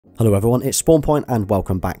Hello everyone, it's SpawnPoint and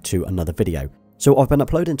welcome back to another video. So I've been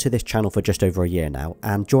uploading to this channel for just over a year now,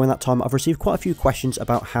 and during that time I've received quite a few questions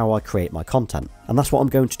about how I create my content. And that's what I'm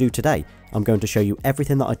going to do today. I'm going to show you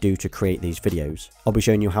everything that I do to create these videos. I'll be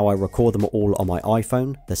showing you how I record them all on my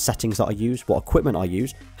iPhone, the settings that I use, what equipment I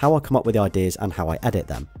use, how I come up with the ideas and how I edit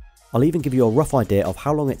them. I'll even give you a rough idea of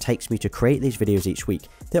how long it takes me to create these videos each week.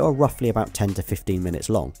 They are roughly about 10 to 15 minutes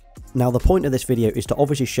long. Now the point of this video is to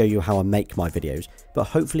obviously show you how I make my videos, but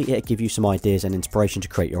hopefully it'll give you some ideas and inspiration to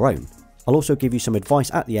create your own. I'll also give you some advice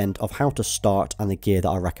at the end of how to start and the gear that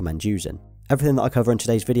I recommend using. Everything that I cover in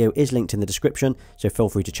today's video is linked in the description, so feel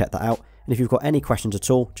free to check that out, and if you've got any questions at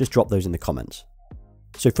all, just drop those in the comments.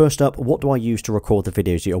 So first up, what do I use to record the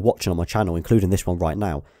videos that you're watching on my channel, including this one right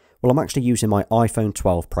now? Well, I'm actually using my iPhone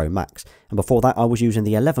 12 Pro Max, and before that I was using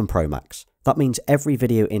the 11 Pro Max. That means every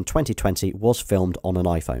video in 2020 was filmed on an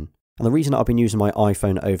iPhone. And the reason I've been using my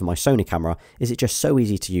iPhone over my Sony camera is it's just so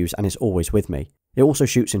easy to use and it's always with me. It also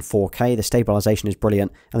shoots in 4K, the stabilization is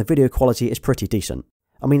brilliant, and the video quality is pretty decent.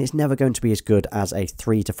 I mean, it's never going to be as good as a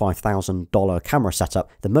 $3,000 to $5,000 camera setup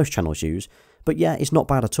that most channels use, but yeah, it's not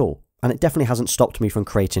bad at all. And it definitely hasn't stopped me from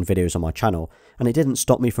creating videos on my channel, and it didn't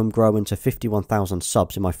stop me from growing to 51,000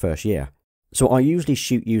 subs in my first year. So I usually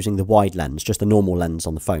shoot using the wide lens, just the normal lens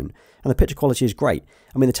on the phone, and the picture quality is great.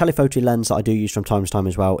 I mean, the telephoto lens that I do use from time to time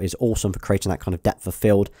as well is awesome for creating that kind of depth of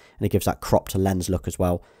field, and it gives that crop to lens look as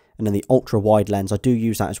well. And then the ultra wide lens, I do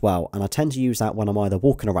use that as well, and I tend to use that when I'm either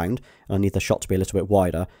walking around and I need the shot to be a little bit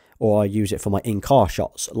wider, or I use it for my in-car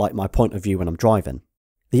shots, like my point of view when I'm driving.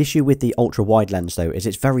 The issue with the ultra wide lens though is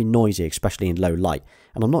it's very noisy, especially in low light,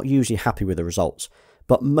 and I'm not usually happy with the results.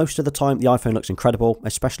 But most of the time the iPhone looks incredible,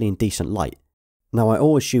 especially in decent light. Now I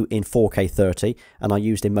always shoot in 4K 30, and I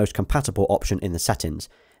use the most compatible option in the settings.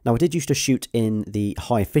 Now I did used to shoot in the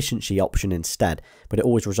high efficiency option instead, but it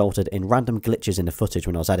always resulted in random glitches in the footage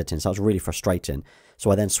when I was editing, so that was really frustrating. So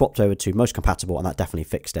I then swapped over to most compatible and that definitely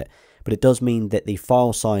fixed it. But it does mean that the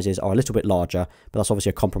file sizes are a little bit larger, but that's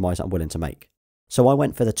obviously a compromise that I'm willing to make. So I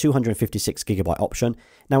went for the 256GB option.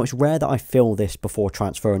 Now it's rare that I fill this before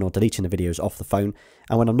transferring or deleting the videos off the phone,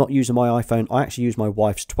 and when I'm not using my iPhone, I actually use my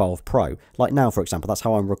wife's 12 Pro. Like now, for example, that's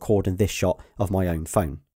how I'm recording this shot of my own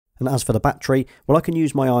phone. And as for the battery, well, I can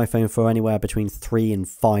use my iPhone for anywhere between 3 and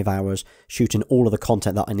 5 hours, shooting all of the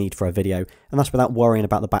content that I need for a video, and that's without worrying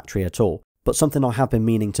about the battery at all. But something I have been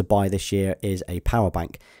meaning to buy this year is a power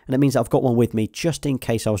bank, and it means that I've got one with me just in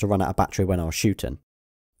case I was to run out of battery when I was shooting.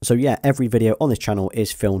 So yeah, every video on this channel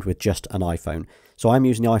is filmed with just an iPhone. So I'm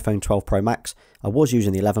using the iPhone 12 Pro Max. I was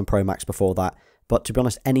using the 11 Pro Max before that, but to be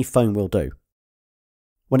honest, any phone will do.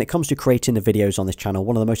 When it comes to creating the videos on this channel,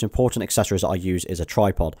 one of the most important accessories that I use is a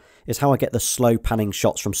tripod. It's how I get the slow panning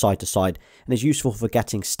shots from side to side, and it's useful for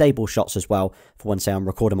getting stable shots as well for when, say, I'm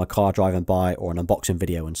recording my car driving by or an unboxing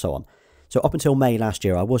video and so on. So up until May last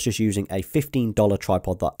year, I was just using a $15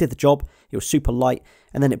 tripod that did the job. It was super light,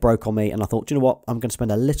 and then it broke on me, and I thought, do you know what, I'm going to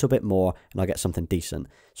spend a little bit more and I'll get something decent.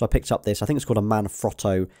 So I picked up this, I think it's called a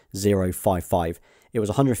Manfrotto 055. It was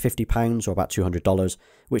 £150 or about $200,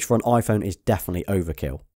 which for an iPhone is definitely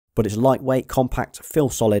overkill. But it's lightweight, compact,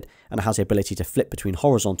 feels solid, and it has the ability to flip between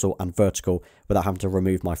horizontal and vertical without having to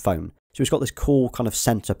remove my phone. So it's got this cool kind of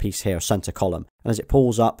center piece here, center column, and as it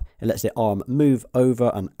pulls up, it lets the arm move over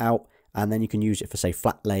and out, and then you can use it for, say,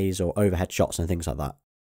 flat lays or overhead shots and things like that.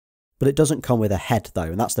 But it doesn't come with a head though,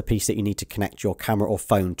 and that's the piece that you need to connect your camera or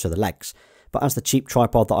phone to the legs. But as the cheap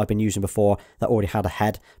tripod that I've been using before that already had a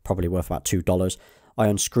head, probably worth about $2, I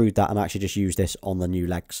unscrewed that and actually just used this on the new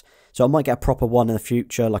legs. So I might get a proper one in the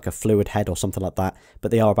future, like a fluid head or something like that,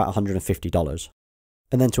 but they are about $150.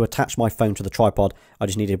 And then to attach my phone to the tripod, I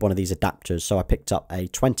just needed one of these adapters, so I picked up a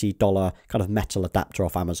 $20 kind of metal adapter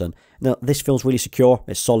off Amazon. Now, this feels really secure,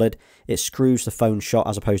 it's solid, it screws the phone shut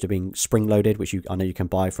as opposed to being spring-loaded, which I know you can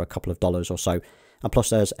buy for a couple of dollars or so. And plus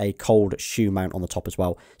there's a cold shoe mount on the top as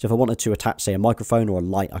well, so if I wanted to attach, say, a microphone or a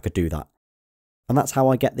light, I could do that. And that's how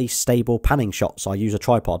I get these stable panning shots. I use a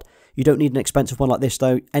tripod. You don't need an expensive one like this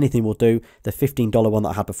though, anything will do. The $15 one that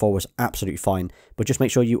I had before was absolutely fine, but just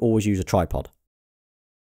make sure you always use a tripod.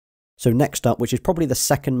 So next up, which is probably the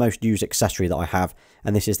second most used accessory that I have,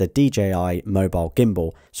 and this is the DJI mobile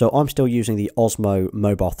gimbal. So I'm still using the Osmo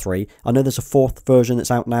Mobile 3. I know there's a fourth version that's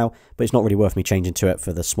out now, but it's not really worth me changing to it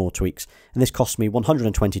for the small tweaks. And this cost me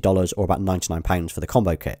 $120 or about £99 for the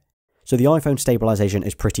combo kit. So the iPhone stabilization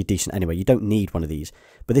is pretty decent anyway, you don't need one of these,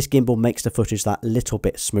 but this gimbal makes the footage that little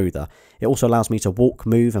bit smoother. It also allows me to walk,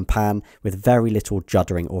 move and pan with very little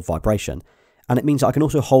juddering or vibration. And it means that I can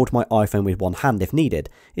also hold my iPhone with one hand if needed.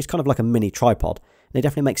 It's kind of like a mini tripod, and it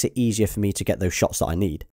definitely makes it easier for me to get those shots that I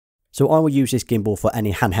need. So I will use this gimbal for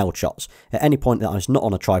any handheld shots. At any point that it's not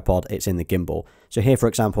on a tripod, it's in the gimbal. So here, for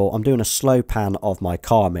example, I'm doing a slow pan of my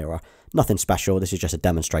car mirror. Nothing special, this is just to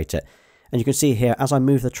demonstrate it. And you can see here, as I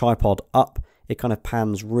move the tripod up, it kind of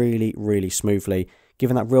pans really, really smoothly,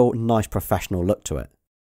 giving that real nice professional look to it.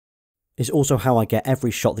 It's also how I get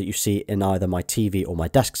every shot that you see in either my TV or my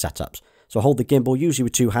desk setups. So I hold the gimbal usually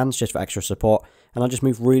with 2 hands just for extra support, and I just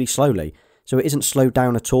move really slowly. So it isn't slowed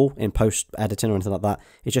down at all in post-editing or anything like that.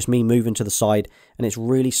 It's just me moving to the side, and it's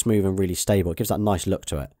really smooth and really stable. It gives that nice look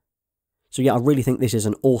to it. So yeah, I really think this is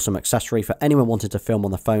an awesome accessory for anyone wanting to film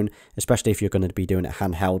on the phone, especially if you're going to be doing it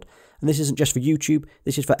handheld. And this isn't just for YouTube,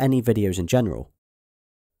 this is for any videos in general.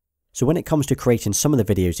 So when it comes to creating some of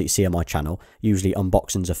the videos that you see on my channel, usually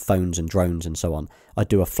unboxings of phones and drones and so on, I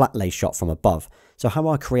do a flat lay shot from above. So how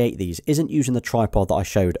I create these isn't using the tripod that I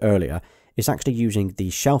showed earlier, it's actually using the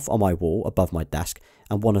shelf on my wall above my desk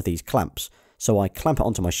and one of these clamps. So I clamp it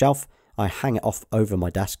onto my shelf, I hang it off over my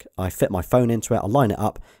desk, I fit my phone into it, I line it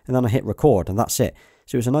up, and then I hit record, and that's it.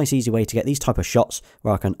 So it's a nice easy way to get these type of shots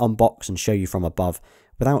where I can unbox and show you from above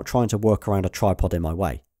without trying to work around a tripod in my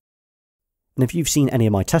way. And if you've seen any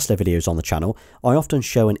of my Tesla videos on the channel, I often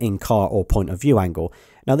show an in-car or point of view angle.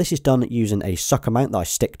 Now this is done using a sucker mount that I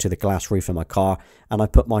stick to the glass roof of my car, and I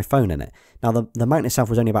put my phone in it. Now the mount itself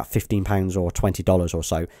was only about £15 or $20 or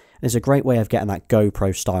so, and it's a great way of getting that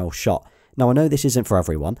GoPro style shot. Now I know this isn't for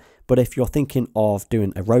everyone, but if you're thinking of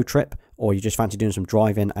doing a road trip, or you just fancy doing some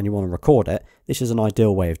driving and you want to record it, this is an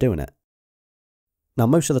ideal way of doing it. Now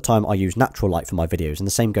most of the time I use natural light for my videos, and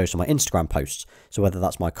the same goes for my Instagram posts. So whether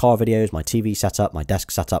that's my car videos, my TV setup, my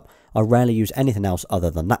desk setup, I rarely use anything else other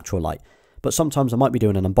than natural light. But sometimes I might be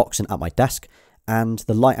doing an unboxing at my desk and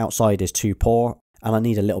the light outside is too poor and I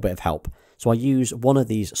need a little bit of help. So I use one of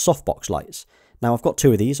these softbox lights. Now I've got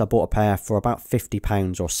 2 of these, I bought a pair for about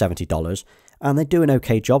 £50 or $70, and they do an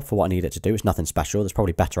okay job for what I need it to do. It's nothing special, there's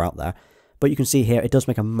probably better out there. But you can see here, it does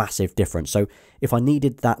make a massive difference. So if I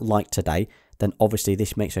needed that light today, then obviously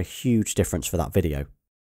this makes a huge difference for that video.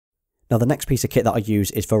 Now the next piece of kit that I use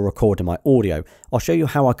is for recording my audio. I'll show you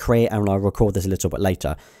how I create and I record this a little bit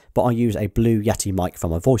later, but I use a Blue Yeti mic for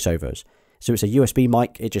my voiceovers. So it's a USB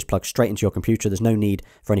mic, it just plugs straight into your computer, there's no need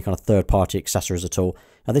for any kind of third-party accessories at all.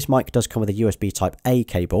 Now this mic does come with a USB Type A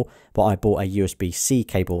cable, but I bought a USB-C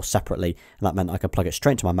cable separately, and that meant I could plug it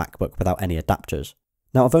straight into my MacBook without any adapters.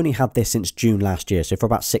 Now I've only had this since June last year, so for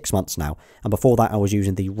about 6 months now, and before that I was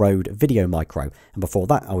using the Rode Video Micro, and before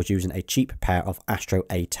that I was using a cheap pair of Astro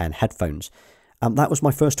A10 headphones. That was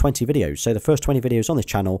my first 20 videos, so the first 20 videos on this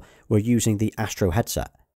channel were using the Astro headset.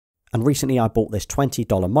 And recently I bought this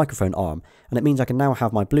 $20 microphone arm, and it means I can now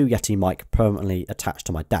have my Blue Yeti mic permanently attached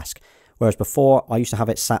to my desk. Whereas before, I used to have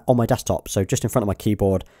it sat on my desktop, so just in front of my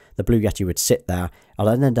keyboard, the Blue Yeti would sit there, and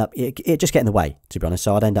I'd end up, it just get in the way, to be honest,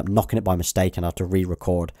 so I'd end up knocking it by mistake and I have to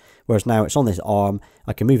re-record. Whereas now it's on this arm,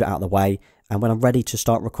 I can move it out of the way, and when I'm ready to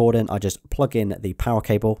start recording, I just plug in the power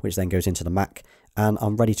cable, which then goes into the Mac, and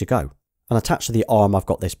I'm ready to go. And attached to the arm, I've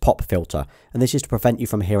got this pop filter, and this is to prevent you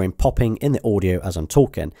from hearing popping in the audio as I'm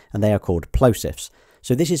talking, and they are called plosives.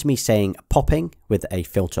 So this is me saying popping with a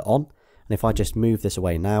filter on, and if I just move this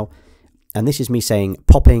away now, and this is me saying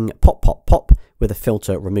popping, pop, pop, pop, with a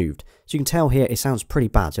filter removed. So you can tell here it sounds pretty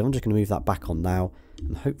bad. So I'm just going to move that back on now,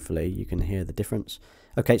 and hopefully you can hear the difference.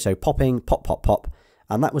 Okay, so popping, pop, pop, pop,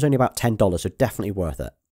 and that was only about $10, so definitely worth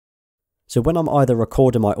it. So when I'm either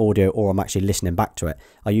recording my audio or I'm actually listening back to it,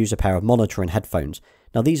 I use a pair of monitoring headphones.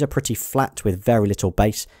 Now these are pretty flat with very little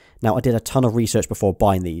bass. Now I did a ton of research before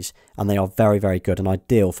buying these, and they are very, very good and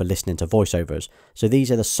ideal for listening to voiceovers. So these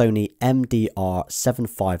are the Sony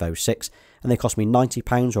MDR7506, and they cost me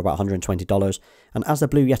 £90 or about $120. And as the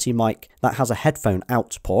Blue Yeti mic, that has a headphone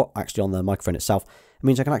out port actually on the microphone itself, it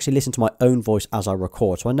means I can actually listen to my own voice as I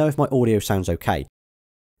record, so I know if my audio sounds okay.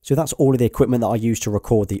 So that's all of the equipment that I use to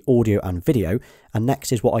record the audio and video, and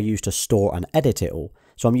next is what I use to store and edit it all.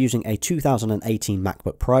 So I'm using a 2018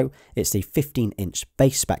 MacBook Pro. It's the 15-inch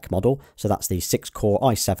base spec model, so that's the 6-core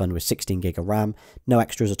i7 with 16GB of RAM, no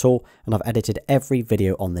extras at all, and I've edited every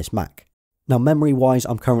video on this Mac. Now memory-wise,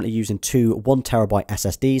 I'm currently using 2 1TB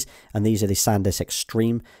SSDs, and these are the SanDisk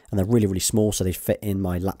Extreme, and they're really, really small, so they fit in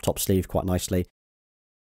my laptop sleeve quite nicely.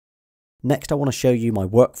 Next, I want to show you my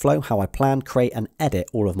workflow, how I plan, create and edit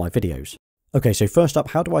all of my videos. Okay, so first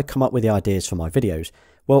up, how do I come up with the ideas for my videos?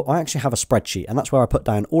 Well, I actually have a spreadsheet, and that's where I put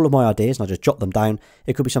down all of my ideas and I just jot them down.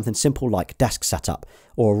 It could be something simple like desk setup,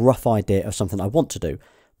 or a rough idea of something I want to do.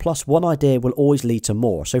 Plus, one idea will always lead to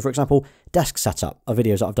more. So for example, desk setup are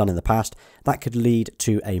videos that I've done in the past. That could lead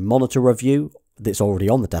to a monitor review that's already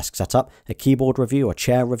on the desk setup, a keyboard review, a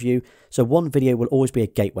chair review. So one video will always be a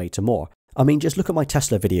gateway to more. I mean, just look at my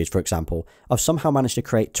Tesla videos, for example. I've somehow managed to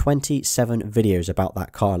create 27 videos about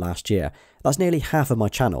that car last year. That's nearly half of my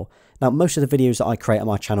channel. Now, most of the videos that I create on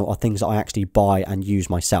my channel are things that I actually buy and use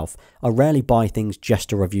myself. I rarely buy things just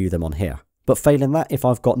to review them on here. But failing that, if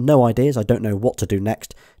I've got no ideas, I don't know what to do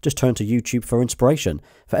next, just turn to YouTube for inspiration.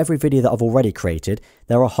 For every video that I've already created,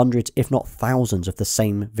 there are hundreds, if not thousands, of the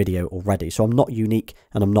same video already. So I'm not unique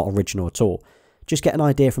and I'm not original at all. Just get an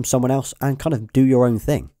idea from someone else and kind of do your own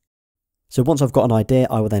thing. So once I've got an idea,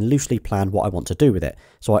 I will then loosely plan what I want to do with it.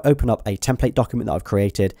 So I open up a template document that I've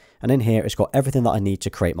created, and in here it's got everything that I need to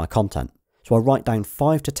create my content. So I write down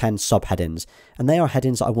 5 to 10 subheadings, and they are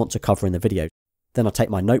headings that I want to cover in the video. Then I take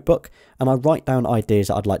my notebook and I write down ideas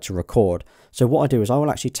that I'd like to record. So what I do is I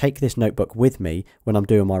will actually take this notebook with me when I'm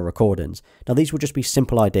doing my recordings. Now these will just be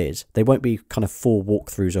simple ideas. They won't be kind of full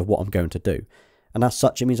walkthroughs of what I'm going to do. And as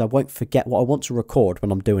such, it means I won't forget what I want to record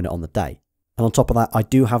when I'm doing it on the day. And on top of that, I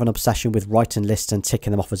do have an obsession with writing lists and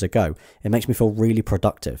ticking them off as I go. It makes me feel really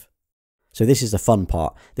productive. So this is the fun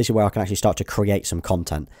part. This is where I can actually start to create some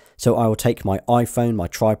content. So I will take my iPhone, my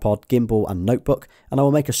tripod, gimbal and notebook, and I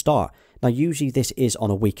will make a start. Now usually this is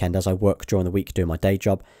on a weekend as I work during the week doing my day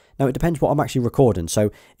job. Now it depends what I'm actually recording.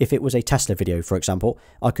 So if it was a Tesla video, for example,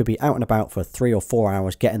 I could be out and about for 3 or 4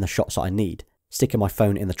 hours getting the shots that I need. Sticking my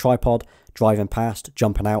phone in the tripod, driving past,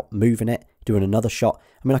 jumping out, moving it, doing another shot.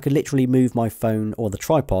 I mean, I could literally move my phone or the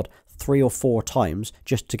tripod 3 or 4 times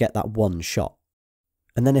just to get that one shot.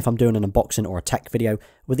 And then if I'm doing an unboxing or a tech video,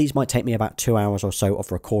 well, these might take me about 2 hours or so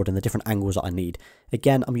of recording the different angles that I need.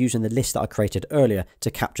 Again, I'm using the list that I created earlier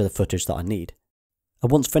to capture the footage that I need.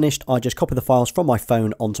 And once finished, I just copy the files from my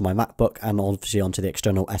phone onto my Macbook and obviously onto the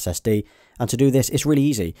external SSD. And to do this, it's really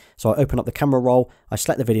easy. So I open up the camera roll, I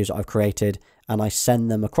select the videos that I've created, and I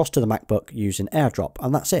send them across to the MacBook using AirDrop,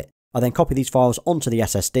 and that's it. I then copy these files onto the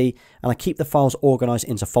SSD, and I keep the files organized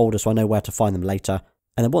into folders so I know where to find them later.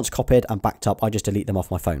 And then once copied and backed up, I just delete them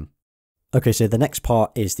off my phone. Okay, so the next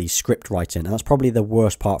part is the script writing, and that's probably the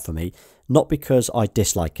worst part for me. Not because I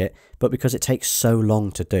dislike it, but because it takes so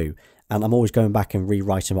long to do, and I'm always going back and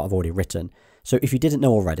rewriting what I've already written. So if you didn't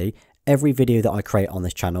know already, every video that I create on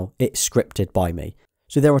this channel, it's scripted by me.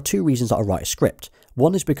 So there are 2 reasons that I write a script.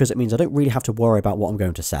 One is because it means I don't really have to worry about what I'm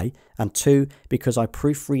going to say, and 2, because I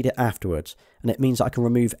proofread it afterwards, and it means that I can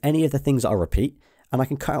remove any of the things that I repeat, and I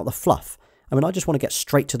can cut out the fluff. I mean, I just want to get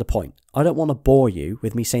straight to the point. I don't want to bore you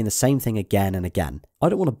with me saying the same thing again and again. I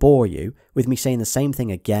don't want to bore you with me saying the same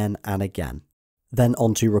thing again and again. Then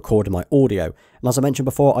on to recording my audio. And as I mentioned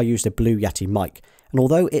before, I used a Blue Yeti mic. And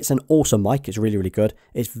although it's an awesome mic, it's really, really good,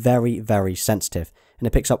 it's very, very sensitive. And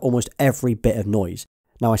it picks up almost every bit of noise.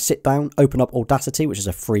 Now I sit down, open up Audacity, which is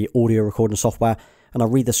a free audio recording software, and I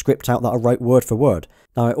read the script out that I wrote word for word.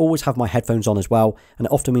 Now I always have my headphones on as well, and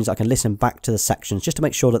it often means I can listen back to the sections just to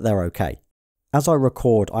make sure that they're okay. As I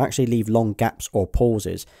record, I actually leave long gaps or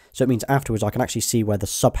pauses, so it means afterwards I can actually see where the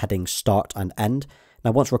subheadings start and end.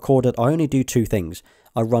 Now once recorded, I only do 2 things.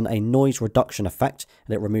 I run a noise reduction effect,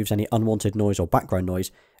 and it removes any unwanted noise or background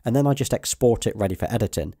noise, and then I just export it ready for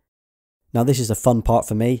editing. Now this is the fun part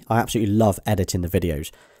for me. I absolutely love editing the videos.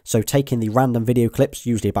 So taking the random video clips,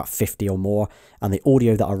 usually about 50 or more, and the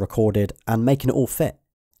audio that I recorded, and making it all fit.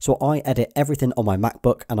 So I edit everything on my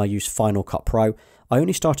MacBook and I use Final Cut Pro. I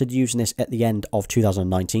only started using this at the end of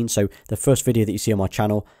 2019, so the first video that you see on my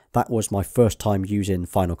channel, that was my first time using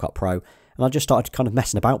Final Cut Pro, and I just started kind of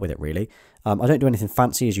messing about with it really. I don't do anything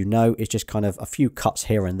fancy, as you know, it's just kind of a few cuts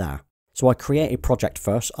here and there. So I create a project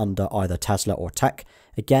first under either Tesla or Tech,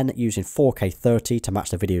 again using 4K 30 to match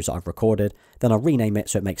the videos that I've recorded, then I rename it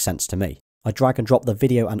so it makes sense to me. I drag and drop the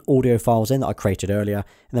video and audio files in that I created earlier,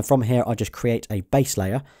 and then from here I just create a base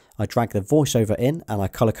layer. I drag the voiceover in and I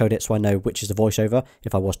color code it so I know which is the voiceover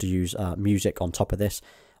if I was to use music on top of this.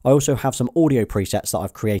 I also have some audio presets that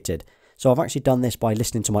I've created. So I've actually done this by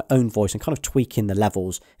listening to my own voice and kind of tweaking the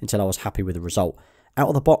levels until I was happy with the result. Out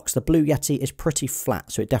of the box, the Blue Yeti is pretty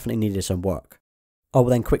flat, so it definitely needed some work. I will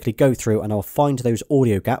then quickly go through and I'll find those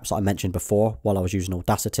audio gaps that I mentioned before while I was using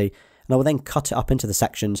Audacity, and I will then cut it up into the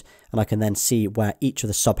sections, and I can then see where each of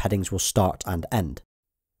the subheadings will start and end.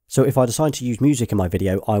 So if I decide to use music in my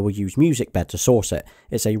video, I will use MusicBed to source it.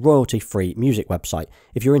 It's a royalty-free music website.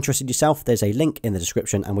 If you're interested yourself, there's a link in the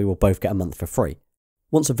description and we will both get a month for free.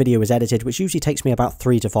 Once a video is edited, which usually takes me about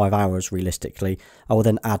 3 to 5 hours realistically, I will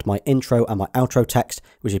then add my intro and my outro text,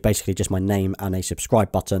 which is basically just my name and a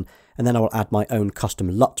subscribe button, and then I will add my own custom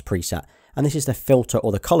LUT preset, and this is the filter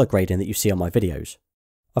or the color grading that you see on my videos.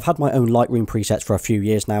 I've had my own Lightroom presets for a few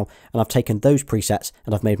years now, and I've taken those presets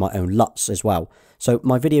and I've made my own LUTs as well. So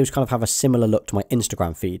my videos kind of have a similar look to my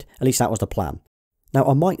Instagram feed, at least that was the plan. Now,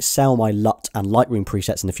 I might sell my LUT and Lightroom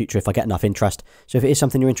presets in the future if I get enough interest, so if it is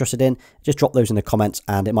something you're interested in, just drop those in the comments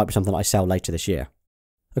and it might be something I sell later this year.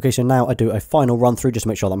 Okay, so now I do a final run through just to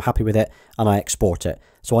make sure that I'm happy with it, and I export it.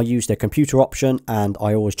 So I use the computer option and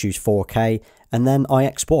I always choose 4K, and then I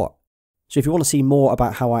export. So if you want to see more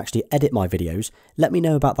about how I actually edit my videos, let me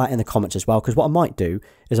know about that in the comments as well, because what I might do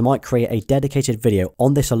is I might create a dedicated video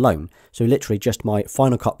on this alone, so literally just my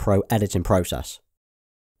Final Cut Pro editing process.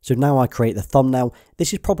 So now I create the thumbnail.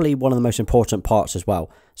 This is probably one of the most important parts as well.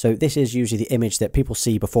 So this is usually the image that people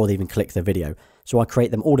see before they even click the video. So I create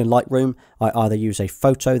them all in Lightroom. I either use a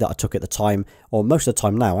photo that I took at the time, or most of the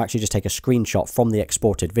time now I actually just take a screenshot from the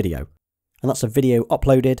exported video. And that's a video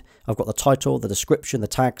uploaded. I've got the title, the description, the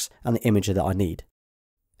tags, and the image that I need.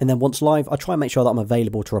 And then once live, I try and make sure that I'm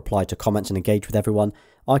available to reply to comments and engage with everyone.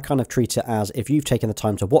 I kind of treat it as if you've taken the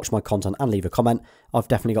time to watch my content and leave a comment, I've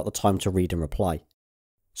definitely got the time to read and reply.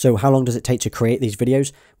 So how long does it take to create these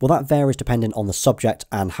videos? Well, that varies depending on the subject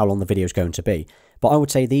and how long the video is going to be. But I would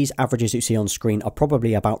say these averages you see on screen are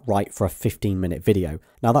probably about right for a 15-minute video.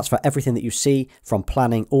 Now that's for everything that you see, from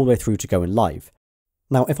planning all the way through to going live.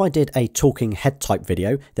 Now, if I did a talking head type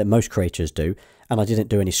video that most creators do, and I didn't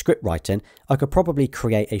do any script writing, I could probably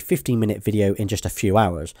create a 15-minute video in just a few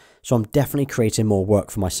hours. So I'm definitely creating more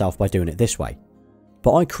work for myself by doing it this way.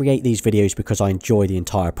 But I create these videos because I enjoy the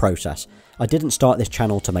entire process. I didn't start this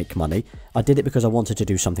channel to make money, I did it because I wanted to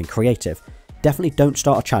do something creative. Definitely don't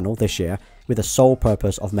start a channel this year with the sole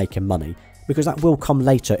purpose of making money, because that will come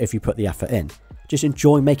later if you put the effort in. Just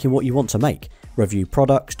enjoy making what you want to make. Review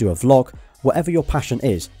products, do a vlog, whatever your passion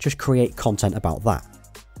is, just create content about that.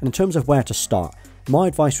 And in terms of where to start, my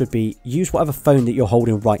advice would be use whatever phone that you're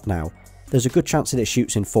holding right now. There's a good chance that it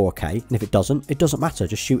shoots in 4K, and if it doesn't matter,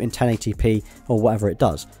 just shoot in 1080p or whatever it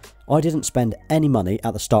does. I didn't spend any money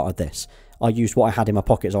at the start of this. I used what I had in my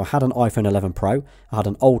pocket. So I had an iPhone 11 Pro, I had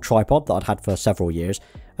an old tripod that I'd had for several years,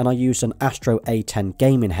 and I used an Astro A10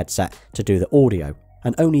 gaming headset to do the audio.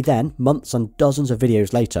 And only then, months and dozens of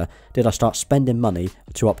videos later, did I start spending money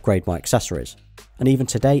to upgrade my accessories. And even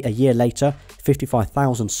today, a year later,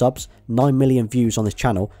 55,000 subs, 9 million views on this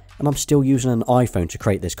channel, and I'm still using an iPhone to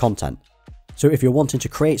create this content. So if you're wanting to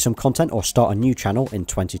create some content or start a new channel in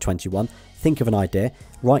 2021, think of an idea,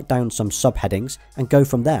 write down some subheadings and go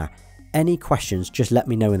from there. Any questions, just let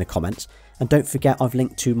me know in the comments. And don't forget, I've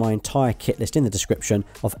linked to my entire kit list in the description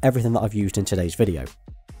of everything that I've used in today's video.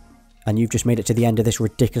 And you've just made it to the end of this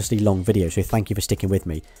ridiculously long video, so thank you for sticking with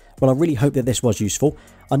me. Well, I really hope that this was useful.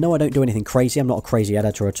 I know I don't do anything crazy, I'm not a crazy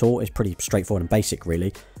editor at all, it's pretty straightforward and basic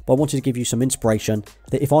really, but I wanted to give you some inspiration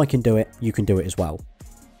that if I can do it, you can do it as well.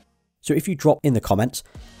 So if you drop in the comments,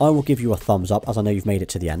 I will give you a thumbs up, as I know you've made it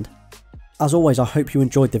to the end. As always, I hope you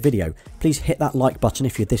enjoyed the video. Please hit that like button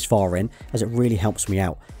if you're this far in, as it really helps me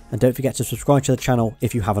out. And don't forget to subscribe to the channel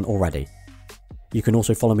if you haven't already. You can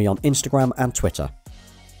also follow me on Instagram and Twitter.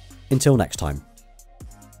 Until next time.